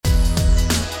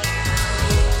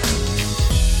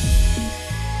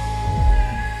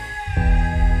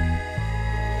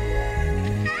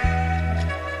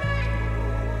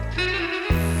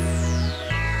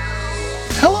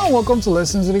and welcome to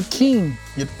Lessons with the King,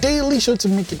 your daily show to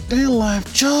make your daily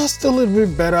life just a little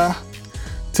bit better.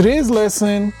 Today's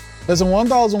lesson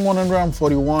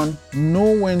 1141,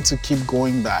 know when to keep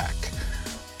going back.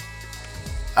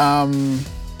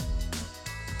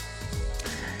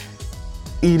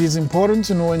 It is important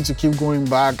to know when to keep going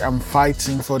back. I'm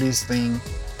fighting for this thing,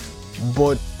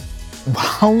 but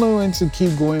while knowing when to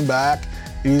keep going back,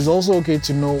 it is also okay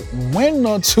to know when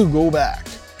not to go back.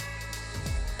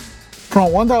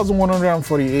 From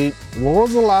 1148, what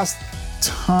was the last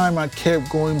time I kept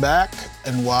going back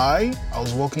and why? I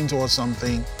was walking towards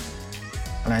something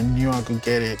and I knew I could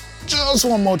get it. Just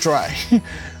one more try.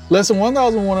 Lesson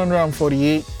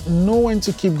 1148, know when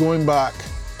to keep going back.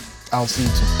 I'll see you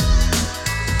tomorrow.